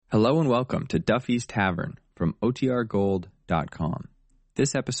Hello and welcome to Duffy's Tavern from OTRGold.com.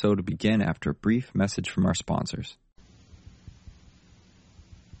 This episode will begin after a brief message from our sponsors.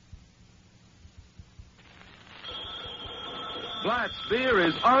 Blatz Beer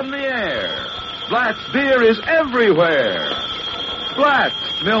is on the air. Blatz Beer is everywhere.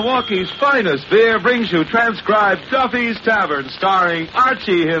 Blatz, Milwaukee's finest beer, brings you transcribed Duffy's Tavern, starring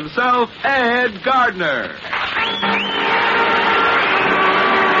Archie himself, Ed Gardner.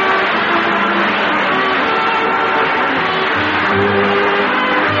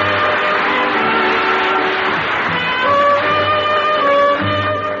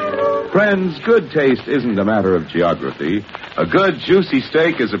 Friends, good taste isn't a matter of geography. A good, juicy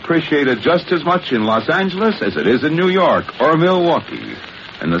steak is appreciated just as much in Los Angeles as it is in New York or Milwaukee.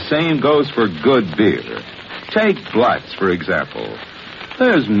 And the same goes for good beer. Take Blatz, for example.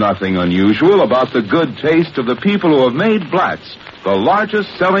 There's nothing unusual about the good taste of the people who have made Blatz the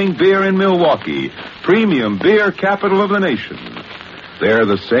largest selling beer in Milwaukee, premium beer capital of the nation. They're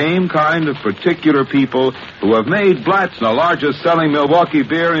the same kind of particular people who have made Blatz the largest selling Milwaukee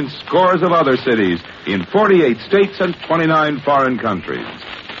beer in scores of other cities in 48 states and 29 foreign countries.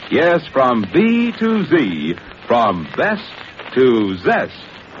 Yes, from B to Z, from best to zest.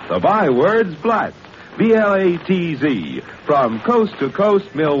 The byword's Blatz, B-L-A-T-Z, from coast to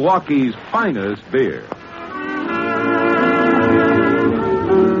coast, Milwaukee's finest beer.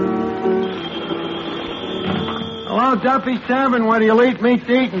 Hello, Duffy's Tavern. Where do you eat meat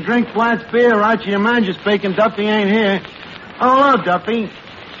to eat and drink Blatz beer? Archie Manager speaking. Duffy ain't here. Oh, hello, Duffy.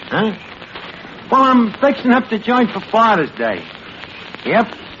 Huh? Well, I'm fixing up the joint for Father's Day.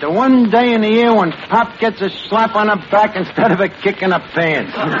 Yep, the one day in the year when Pop gets a slap on the back instead of a kick in the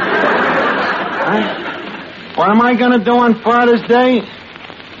pants. Huh? What am I going to do on Father's Day?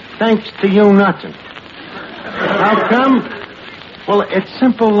 Thanks to you, nothing. How come? Well, it's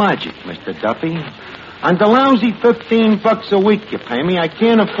simple logic, Mr. Duffy. On the lousy $15 a week you pay me, I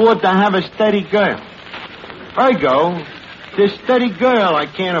can't afford to have a steady girl. Ergo, this steady girl I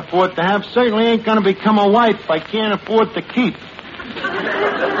can't afford to have certainly ain't going to become a wife I can't afford to keep.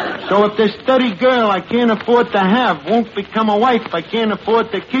 So if this steady girl I can't afford to have won't become a wife I can't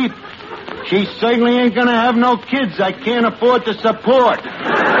afford to keep, she certainly ain't going to have no kids I can't afford to support.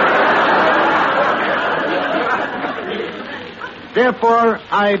 Therefore,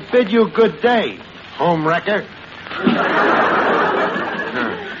 I bid you good day, home wrecker.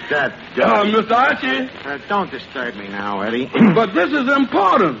 Mr. Archie? Don't disturb me now, Eddie. But this is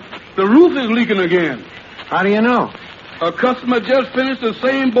important. The roof is leaking again. How do you know? A customer just finished the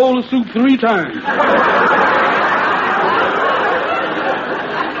same bowl of soup 3 times.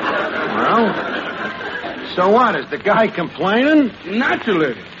 Well, so what? Is the guy complaining?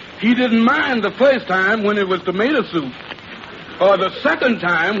 Naturally. He didn't mind the first time when it was tomato soup. Or the second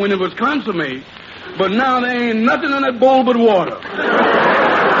time when it was consomme. But now there ain't nothing in that bowl but water.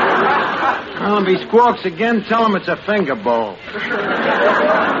 Well, if he squawks again, tell him it's a finger bowl.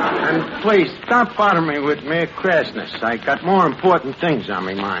 And please, stop bothering me with mere crassness. I got more important things on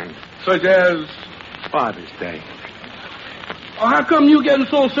my mind. Such as? Father's Day. Oh, how come you getting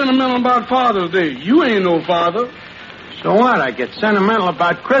so sentimental about Father's Day? You ain't no father. So what? I get sentimental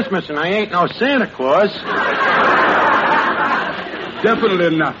about Christmas and I ain't no Santa Claus.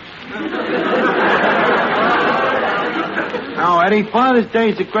 Definitely not. Now, Eddie, Father's Day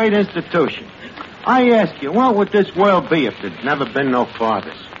is a great institution. I ask you, what would this world be if there'd never been no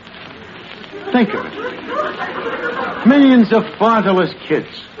fathers? Think of it. Millions of fatherless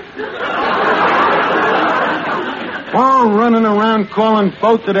kids. All running around calling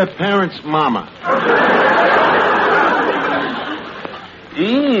both of their parents Mama.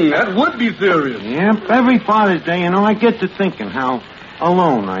 That would be serious. Yep, every Father's Day, I get to thinking how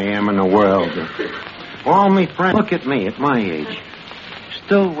alone I am in the world. All me friends, look at me at my age,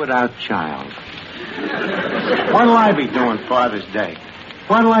 still without child. What'll I be doing Father's Day?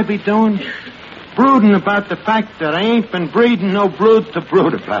 What'll I be doing? Brooding about the fact that I ain't been breeding no brood to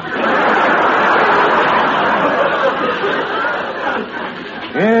brood about.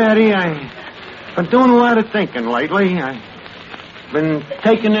 Yeah, Eddie, I've been doing a lot of thinking lately. I've been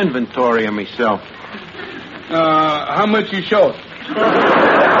taking inventory of myself. How much you short?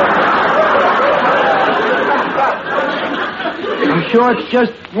 I'm short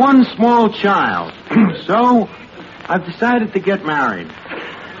just one small child. So, I've decided to get married.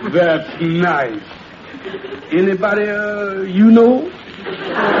 That's nice. Anybody, you know?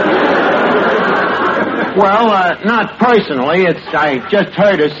 Well, not personally. I just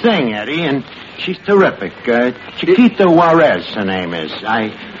heard her sing, Eddie, and she's terrific. Chiquita Juarez, her name is.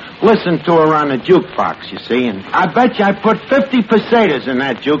 listen to her on the jukebox, you see, and I bet you I put 50 pesetas in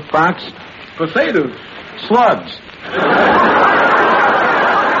that jukebox. Pesetas? Slugs.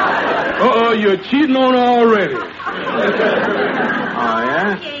 Uh-oh, you're cheating on her already. Oh,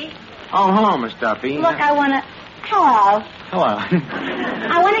 yeah? Okay. Oh, hello, Miss Duffy. Look, I want to... Hello. Hello.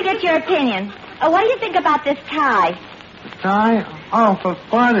 I want to get your opinion. What do you think about this tie? The tie? Oh, for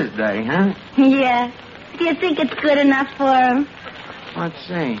Father's Day, huh? Yeah. Do you think it's good enough for him? Let's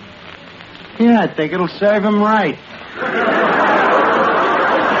see. Yeah, I think it'll serve him right.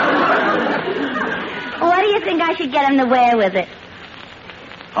 What do you think I should get him to wear with it?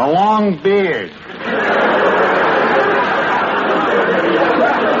 A long beard.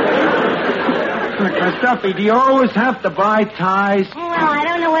 Look, Miss Duffy, do you always have to buy ties? Well, I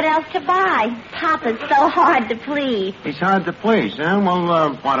don't know what else to buy. Papa's so hard to please. He's hard to please, huh?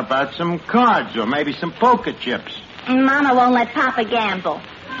 Well, what about some cards or maybe some poker chips? And Mama won't let Papa gamble.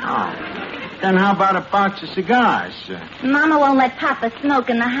 Oh. Then how about a box of cigars? Mama won't let Papa smoke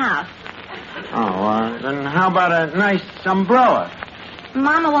in the house. Oh, then how about a nice umbrella?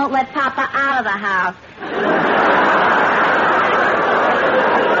 Mama won't let Papa out of the house.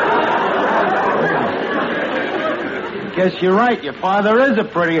 Guess you're right. Your father is a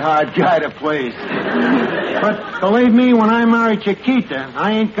pretty hard guy to please. But believe me, when I marry Chiquita,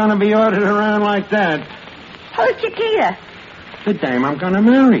 I ain't gonna be ordered around like that. Who's Chiquita? The dame I'm gonna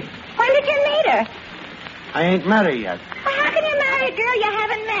marry. When did you meet her? I ain't met her yet. Well, how can you marry a girl you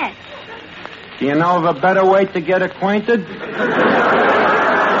haven't met? Do you know of a better way to get acquainted?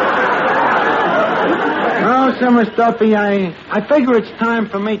 No, Summer Stuffy, I figure it's time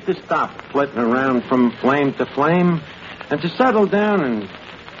for me to stop flitting around from flame to flame and to settle down and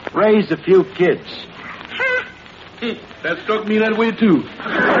raise a few kids. That struck me that way, too.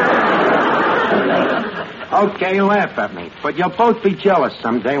 Okay, laugh at me, but you'll both be jealous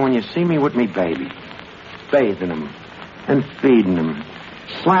someday when you see me with me baby. Bathing him and feeding him,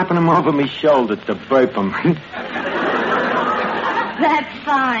 slapping him over me shoulder to burp him. That's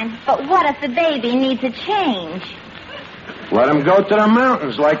fine. But what if the baby needs a change? Let him go to the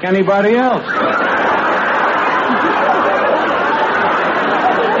mountains like anybody else.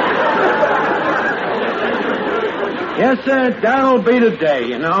 Yes, sir, that'll be the day,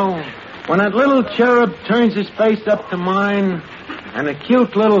 you know. When that little cherub turns his face up to mine and a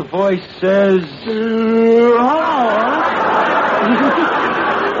cute little voice says,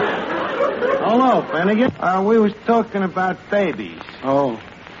 Hello, Finnegan. We was talking about babies. Oh.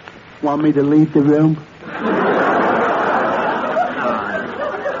 Want me to leave the room?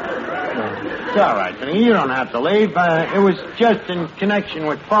 It's all right, Finnegan. You don't have to leave. It was just in connection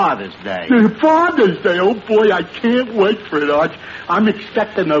with Father's Day. Father's Day? Oh, boy, I can't wait for it, Arch. I'm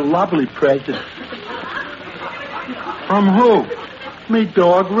expecting a lovely present. From who? Me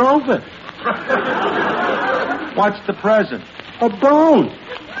dog, Rover. What's the present? A bone.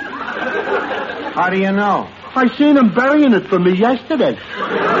 How do you know? I seen him burying it for me yesterday.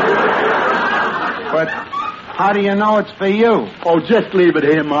 But how do you know it's for you? Oh, just leave it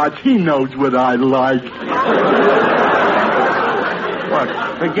to him, Arch. He knows what I like. Look,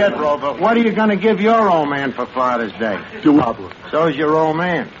 forget Rover. What are you going to give your old man for Father's Day? So's your old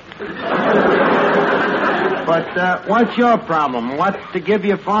man. But what's your problem? What to give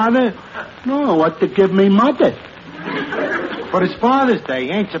your father? No, what to give me mother. But it's Father's Day.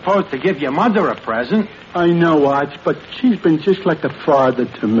 You ain't supposed to give your mother a present. I know, Arch, but she's been just like a father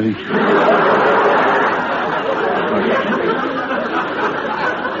to me.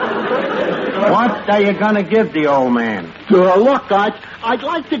 What are you going to give the old man? Look, Arch, I'd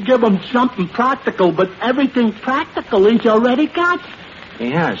like to give him something practical, but everything practical he's already got.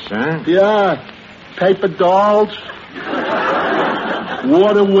 He has, huh? Yeah. Paper dolls,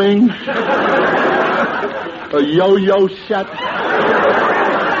 water wings, a yo-yo set,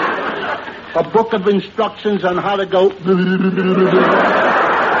 a book of instructions on how to go.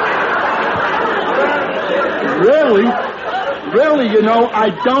 Really, you know, I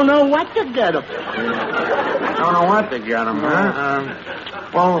don't know what to get him. Don't know what to get him,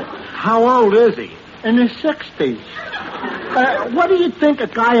 huh? Well, how old is he? In his 60s. What do you think a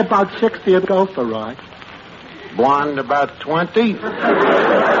guy about 60 would go for, Rod? Blonde about 20? No,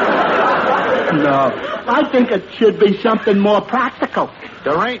 I think it should be something more practical.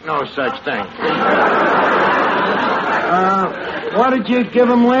 There ain't no such thing. What did you give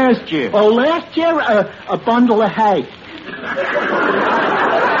him last year? Oh, last year, a bundle of hay.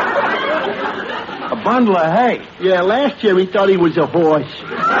 A bundle of hay? Yeah, last year he thought he was a horse.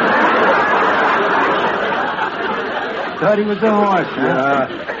 Thought he was a horse, huh?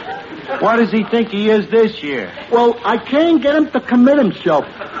 What does he think he is this year? Well, I can't get him to commit himself.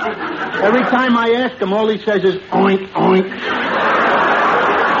 Every time I ask him, all he says is oink, oink.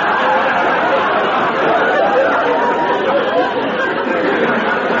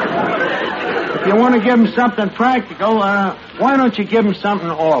 If you want to give him something practical, why don't you give him something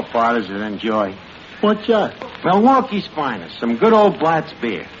all fathers would enjoy? What's that? Milwaukee's finest, some good old Blatz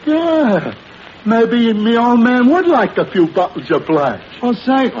beer. Yeah. Maybe me old man would like a few bottles of Blatz. Well,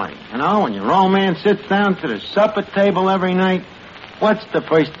 certainly. You know, when your old man sits down to the supper table every night, what's the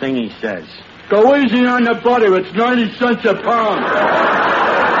first thing he says? Go easy on the butter. It's 90 cents a pound.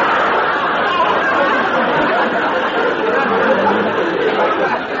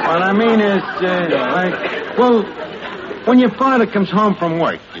 What I mean is, when your father comes home from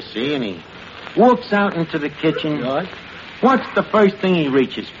work, you see, and he walks out into the kitchen, what's the first thing he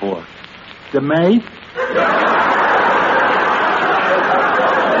reaches for? The maid?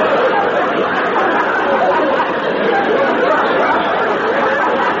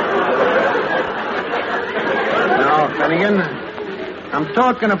 No, Finnegan, I'm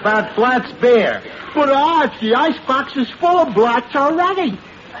talking about Blatz beer. But, Arch, the icebox is full of Blatz already.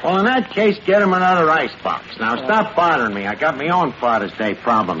 Well, in that case, get him another icebox. Now, stop bothering me. I got my own Father's Day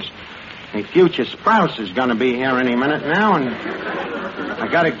problems. My future spouse is going to be here any minute now, and I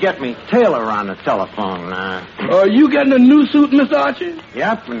got to get me tailor on the telephone. You getting a new suit, Mr. Archie?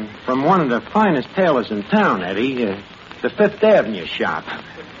 Yep, and from one of the finest tailors in town, Eddie, the Fifth Avenue shop.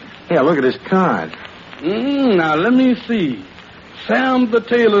 Here, look at this card. Now, let me see. Sam the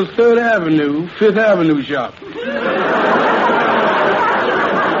Tailor's 3rd Avenue, 5th Avenue shop.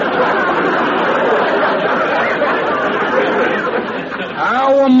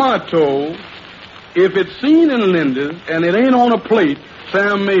 Our motto, if it's seen in Linda's and it ain't on a plate,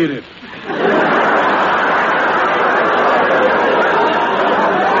 Sam made it.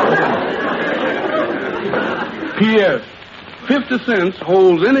 P.S. 50 cents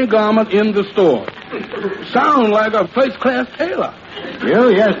holds any garment in the store. Sound like a first-class tailor.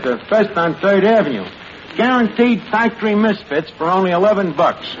 Yes, the first on 3rd Avenue. Guaranteed factory misfits for only $11. Of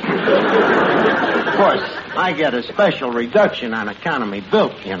course, I get a special reduction on account of me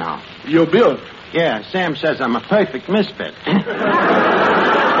built, you know. Your built? Yeah, Sam says I'm a perfect misfit. I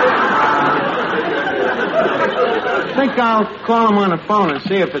think I'll call him on the phone and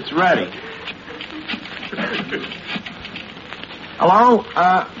see if it's ready. Hello?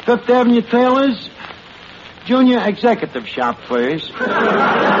 5th Avenue Tailors? Junior Executive Shop, please.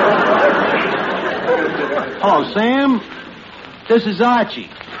 Hello, Sam. This is Archie.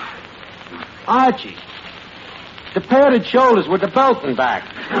 Archie. The padded shoulders with the belt and back.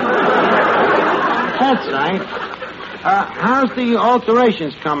 That's right. How's the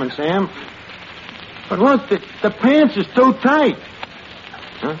alterations coming, Sam? But look, the pants is too tight.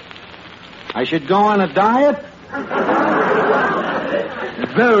 Huh? I should go on a diet?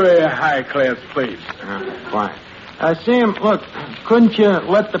 Very high-class place. Fine. Sam, look, couldn't you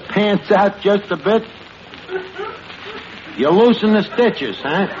let the pants out just a bit? You loosen the stitches,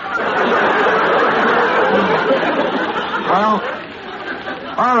 huh? Well,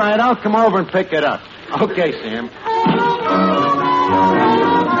 all right, I'll come over and pick it up. Okay, Sam.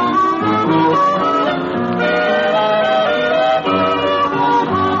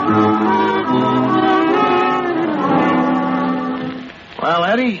 Well,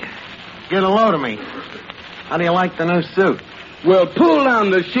 Eddie, get a load of me. How do you like the new suit? Well, pull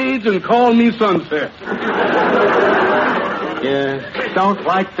down the shades and call me Sunset. You don't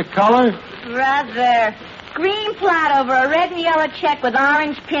like the color? Rather. Green plaid over a red and yellow check with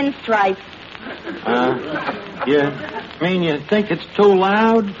orange pinstripes. You mean you think it's too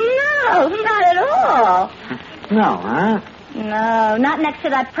loud? No, not at all. No, huh? No, not next to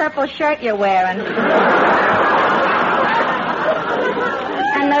that purple shirt you're wearing.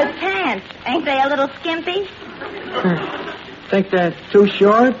 And those pants, ain't they a little skimpy? Think they're too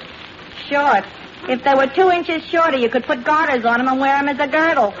short? Short. If they were 2 inches shorter, you could put garters on them and wear them as a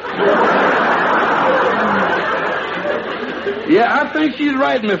girdle. Yeah, I think she's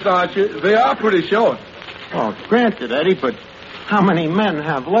right, Miss Archer. They are pretty short. Oh, granted, Eddie, but how many men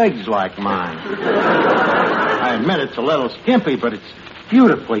have legs like mine? I admit it's a little skimpy, but it's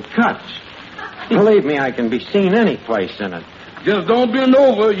beautifully cut. Believe me, I can be seen any place in it. Just don't bend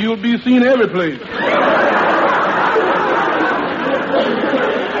over. You'll be seen every place.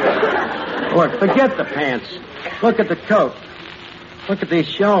 Look, forget the pants. Look at the coat. Look at these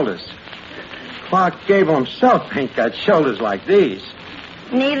shoulders. Clark Gable himself ain't got shoulders like these.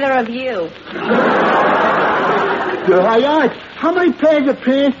 Neither of you. How many pairs of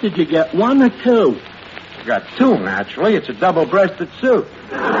pants did you get? 1 or 2? I got 2, naturally. It's a double-breasted suit.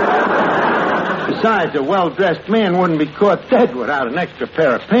 Besides, a well-dressed man wouldn't be caught dead without an extra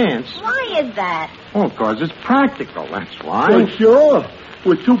pair of pants. Why is that? Well, because it's practical, that's why. Well, sure.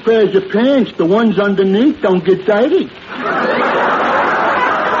 With 2 pairs of pants, the ones underneath don't get dirty.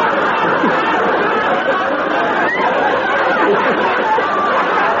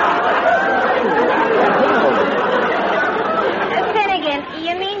 Finnegan,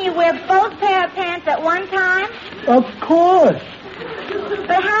 you mean you wear both pair of pants at one time? Of course.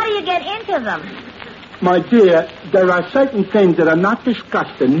 But how do you get into them? My dear, there are certain things that are not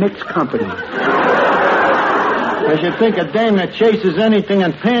discussed in mixed company. I should think a dame that chases anything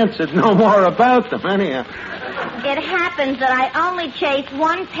in pants would know more about them, anyhow. It happens that I only chase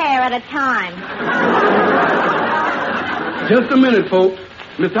one pair at a time. Just a minute, folks.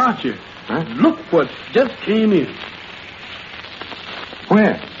 Miss Archie, look what just came in.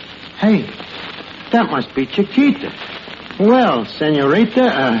 Where? Hey, that must be Chiquita. Well,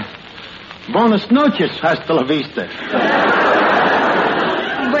 senorita, buenas noches, hasta la vista.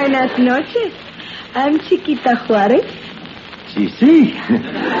 Buenas noches. I'm Chiquita Juarez. Si.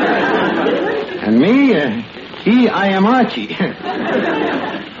 And me, I am Archie.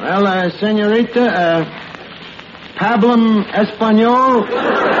 Well, senorita, Pablum Espanol.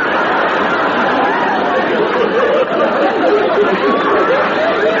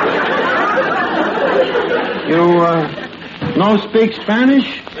 You, no speak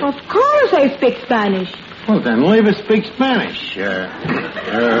Spanish? Of course I speak Spanish. Well, then leave us speak Spanish.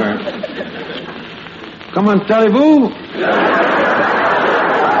 Comment allez-vous?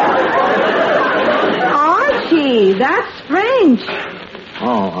 Archie, that's French.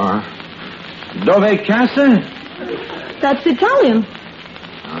 Oh, dove casa? That's Italian.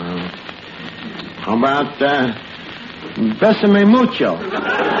 How about, besame mucho?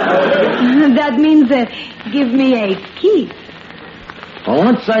 That means, give me a kiss. Well,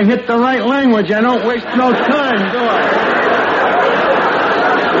 once I hit the right language, I don't waste no time, do I?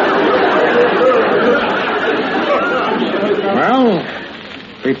 Well,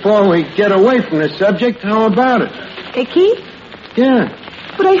 before we get away from the subject, how about it? A kiss? Yeah.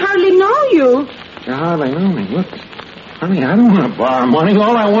 But I hardly know you. You hardly know me. Look, honey, I don't want to borrow money.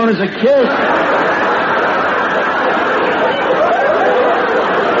 All I want is a kiss.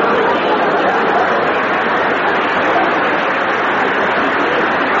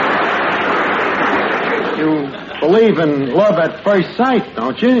 Believe in love at first sight,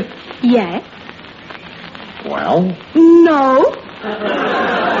 don't you? Yes. Well? No.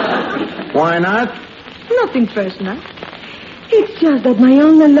 Why not? Nothing personal. It's just that my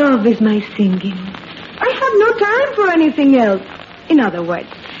only love is my singing. I have no time for anything else. In other words,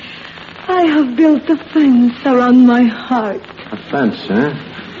 I have built a fence around my heart. A fence, huh?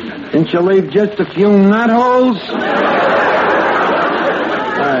 Didn't you leave just a few knot holes?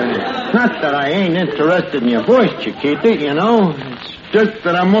 Not that I ain't interested in your voice, Chiquita, you know. It's just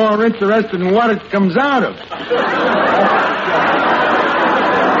that I'm more interested in what it comes out of.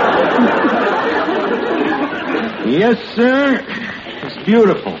 Yes, sir. It's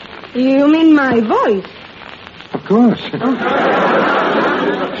beautiful. You mean my voice? Of course.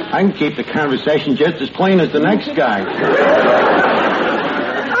 I can keep the conversation just as plain as the next guy.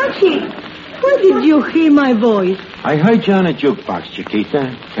 Archie, where did you hear my voice? I heard you on a jukebox,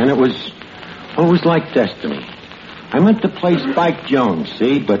 Chiquita, and it was like destiny. I meant to play Spike Jones,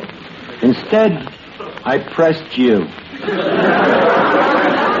 see, but instead, I pressed you.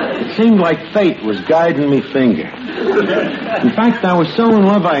 It seemed like fate was guiding me finger. In fact, I was so in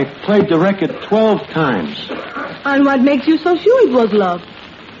love, I played the record 12 times. And what makes you so sure it was love?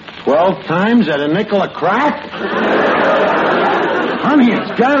 12 times at a nickel a crack? Honey,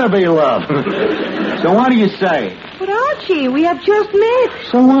 it's gotta be love. So what do you say? But Archie, we have just met.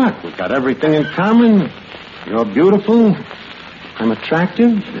 So what? We've got everything in common. You're beautiful. I'm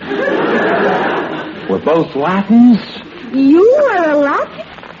attractive. We're both Latins. You are a Latin?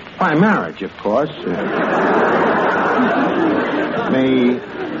 By marriage, of course.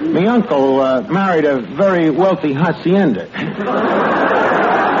 Me uncle married a very wealthy hacienda.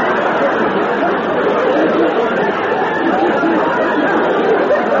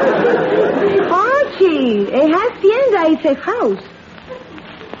 A hacienda is a house.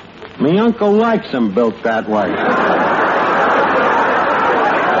 Me uncle likes them built that way.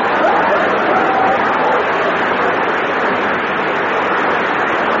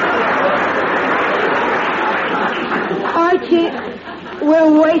 Archie,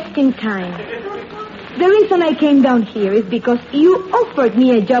 we're wasting time. The reason I came down here is because you offered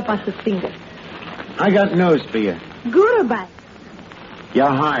me a job as a singer. I got news for you. Good or bad?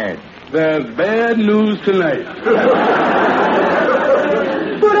 You're hired. There's bad news tonight.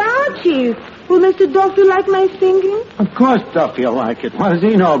 But Archie, Will Mr. Duffy like my singing? Of course Duffy will like it. What does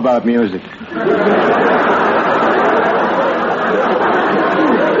he know about music?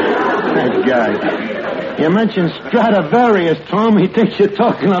 That guy. You mentioned Stradivarius to him, he thinks you're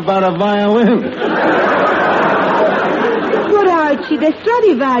talking about a violin. But Archie, the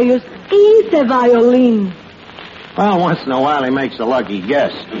Stradivarius is a violin. Well, once in a while he makes a lucky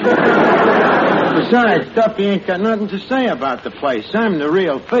guess. Besides, Duffy ain't got nothing to say about the place. I'm the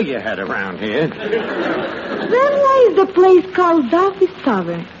real figurehead around here. Then why is the place called Duffy's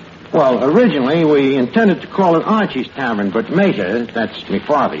Tavern? Well, originally we intended to call it Archie's Tavern, but Mater, that's me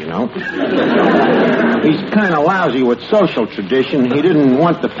father, you know. He's kind of lousy with social tradition. He didn't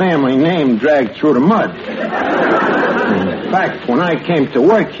want the family name dragged through the mud. In fact, when I came to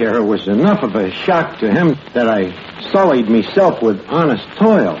work here, it was enough of a shock to him that I sullied myself with honest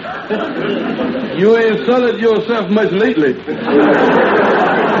toil. You ain't sullied yourself much lately.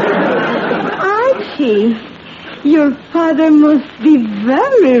 Archie, your father must be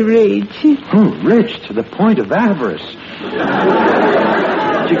very rich. Rich to the point of avarice.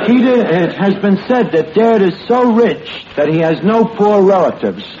 Chiquita, it has been said that Dad is so rich that he has no poor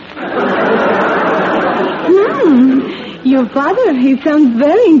relatives. Your father, he sounds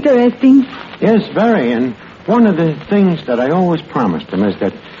very interesting. Yes, very. And one of the things that I always promised him is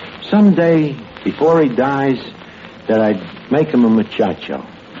that someday, before he dies, that I'd make him a muchacho.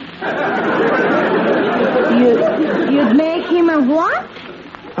 You'd make him a what?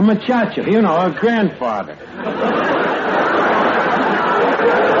 A muchacho, you know, a grandfather.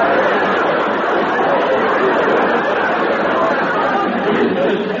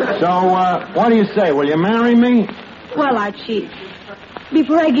 So, what do you say? Will you marry me? Well, Archie,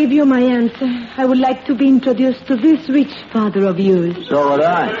 before I give you my answer, I would like to be introduced to this rich father of yours. So would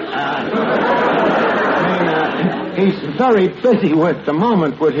I. He's very busy with the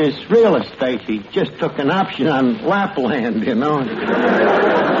moment with his real estate. He just took an option on Lapland, you know.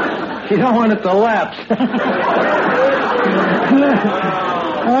 You don't want it to lapse.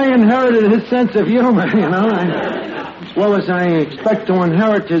 I inherited his sense of humor, you know, as well as I expect to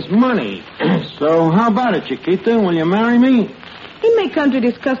inherit his money. So how about it, Chiquita? Will you marry me? In my country, it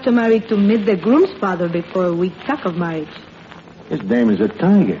is customary to meet the groom's father before we talk of marriage. His name is a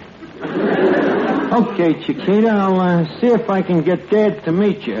tiger. Okay, Chiquita, I'll see if I can get Dad to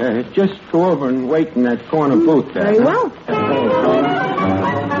meet you. Just go over and wait in that corner booth there. Very well.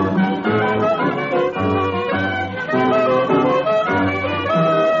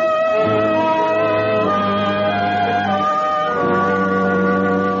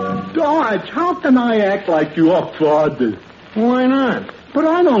 George, how can I act like your father? Why not? But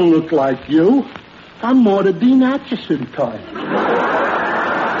I don't look like you. I'm more the Dean Acheson type.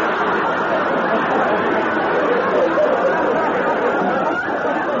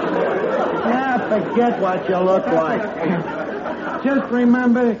 Forget what you look like. Just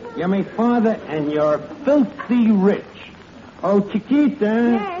remember, you're my father and you're filthy rich. Oh,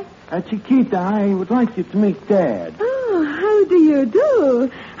 Chiquita. Yes? Chiquita, I would like you to meet Dad. Oh, how do you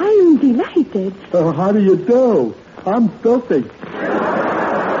do? I am delighted. Oh, how do you do? I'm filthy.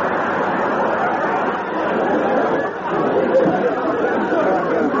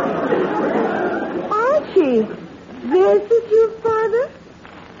 Archie, this is your father?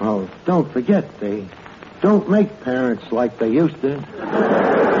 Oh, don't forget, they don't make parents like they used to.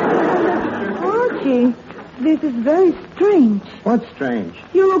 Archie, this is very strange. What's strange?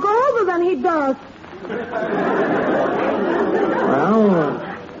 You look older than he does. Well,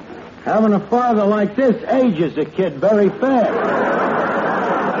 having a father like this ages a kid very fast.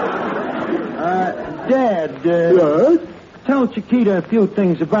 Dad, Yes? tell Chiquita a few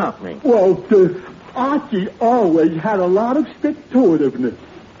things about me. Well, Archie always had a lot of stick-to-itiveness.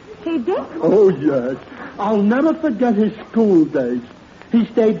 He did? Oh, yes. I'll never forget his school days. He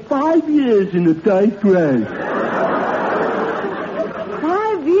stayed 5 years in the 3rd grade.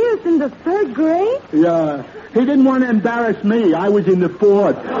 5 years in the 3rd grade? Yeah. He didn't want to embarrass me. I was in the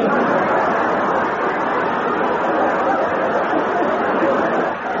 4th.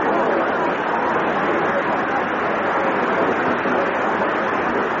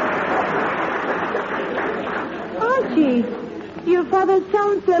 Archie, your father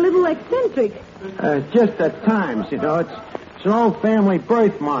sounds a little eccentric. Just at times, you know. It's an old family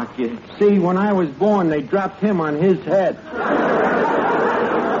birthmark. You see, when I was born, they dropped him on his head.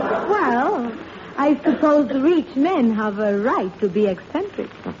 Well, I suppose rich men have a right to be eccentric.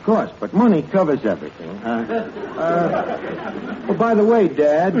 Of course, but money covers everything. Oh, by the way,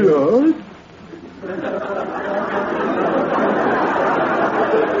 Dad. Yes?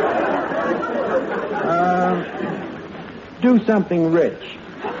 Do something rich.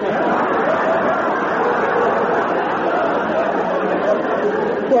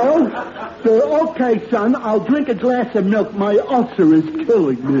 Well, okay, son, I'll drink a glass of milk. My ulcer is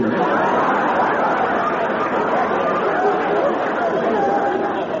killing me.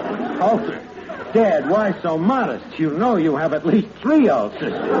 Ulcer? Dad, why so modest? You know you have at least 3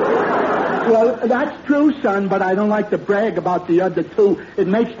 ulcers. Well, that's true, son, but I don't like to brag about the other 2. It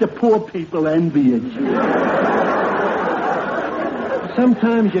makes the poor people envious.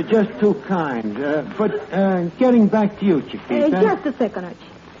 Sometimes you're just too kind. But getting back to you, Chiquita. Just a second, Archie.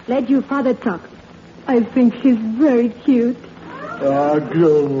 Let your father talk. I think he's very cute. Ah,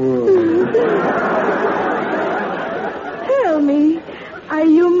 go. Tell me, are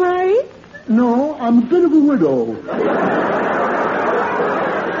you married? No, I'm a bit of a widow.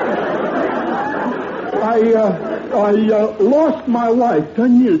 I lost my wife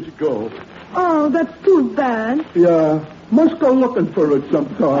 10 years ago. Oh, that's too bad. Yeah, must go looking for it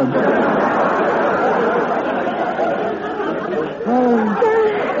sometime.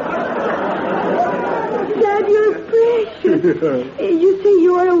 Dad, you're precious. You say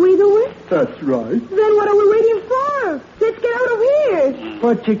you are a widower? That's right. Then what are we waiting for? Let's get out of here.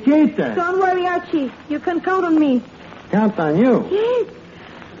 But Chiquita. Don't worry, Archie. You can count on me. Count on you. Yes.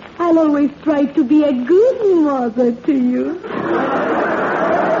 I'll always try to be a good mother to you.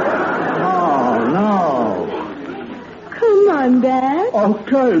 Oh, no. Come on, Dad.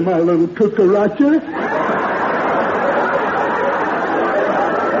 Okay, my little cucaracha.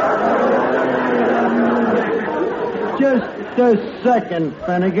 Just a second,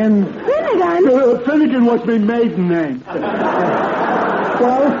 Finnegan. Finnegan? Finnegan was my maiden name.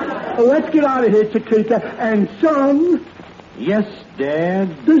 Well, let's get out of here, Chiquita. And, son... Yes,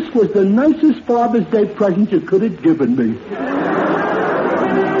 Dad? This was the nicest Father's Day present you could have given me.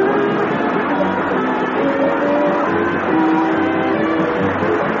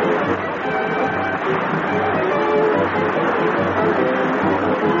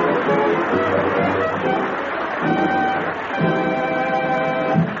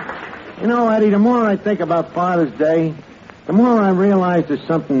 You know, Eddie, the more I think about Father's Day, the more I realize there's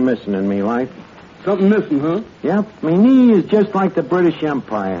something missing in me life. Something missing, huh? Yep, my knee is just like the British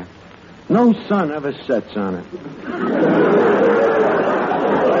Empire. No sun ever sets on it.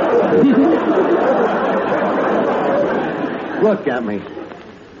 Look at me.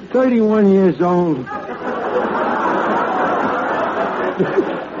 31 years old.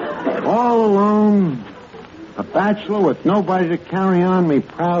 All alone. A bachelor with nobody to carry on me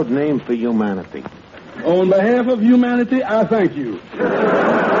proud name for humanity. On behalf of humanity, I thank you.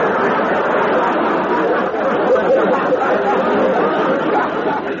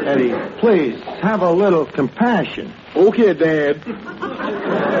 Eddie, please, have a little compassion. Okay, Dad.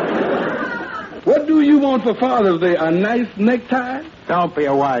 What do you want for Father's Day? A nice necktie? Don't be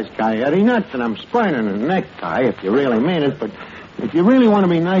a wise guy, Eddie. Not that I'm spoiling a necktie, if you really mean it, but if you really want to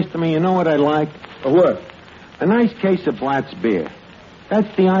be nice to me, you know what I'd like? A what? A nice case of Blatt's beer.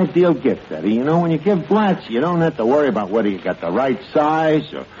 That's the ideal gift, Eddie. You know, when you give Blatt's, you don't have to worry about whether you got the right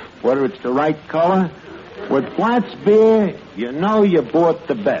size or whether it's the right color. With Blatt's beer, you know you bought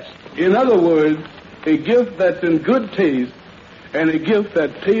the best. In other words, a gift that's in good taste and a gift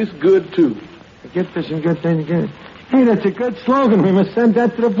that tastes good, too. A gift that's in good taste. Hey, that's a good slogan. We must send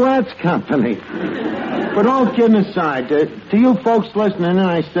that to the Blatt's Company. But all kidding aside, to you folks listening,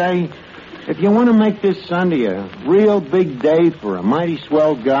 I say, if you want to make this Sunday a real big day for a mighty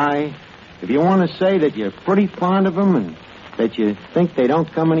swell guy, if you want to say that you're pretty fond of him and that you think they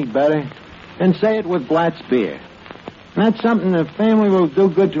don't come any better, then say it with Blatt's beer. And that's something the family will do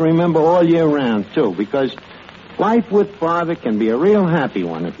good to remember all year round, too, because life with Father can be a real happy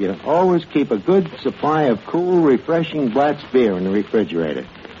one if you always keep a good supply of cool, refreshing Blatt's beer in the refrigerator.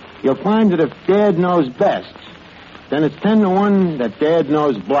 You'll find that if Dad knows best, then it's 10-1 that Dad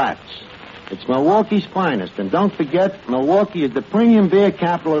knows Blatt's. It's Milwaukee's finest, and don't forget, Milwaukee is the premium beer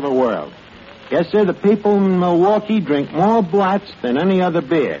capital of the world. Yes, sir, the people in Milwaukee drink more Blatt's than any other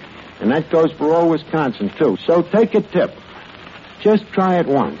beer. And that goes for all Wisconsin, too. So take a tip. Just try it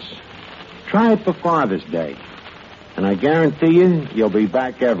once. Try it for Father's Day. And I guarantee you, you'll be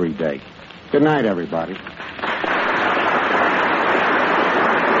back every day. Good night, everybody.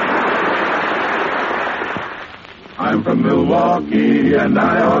 I'm from Milwaukee, and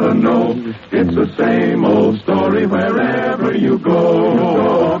I ought to know. It's the same old story wherever you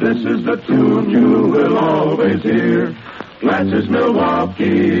go. This is the tune you will always hear. Blatt's is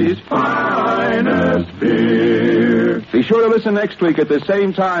Milwaukee's finest beer. Be sure to listen next week at the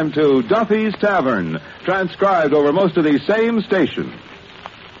same time to Duffy's Tavern, transcribed over most of these same stations.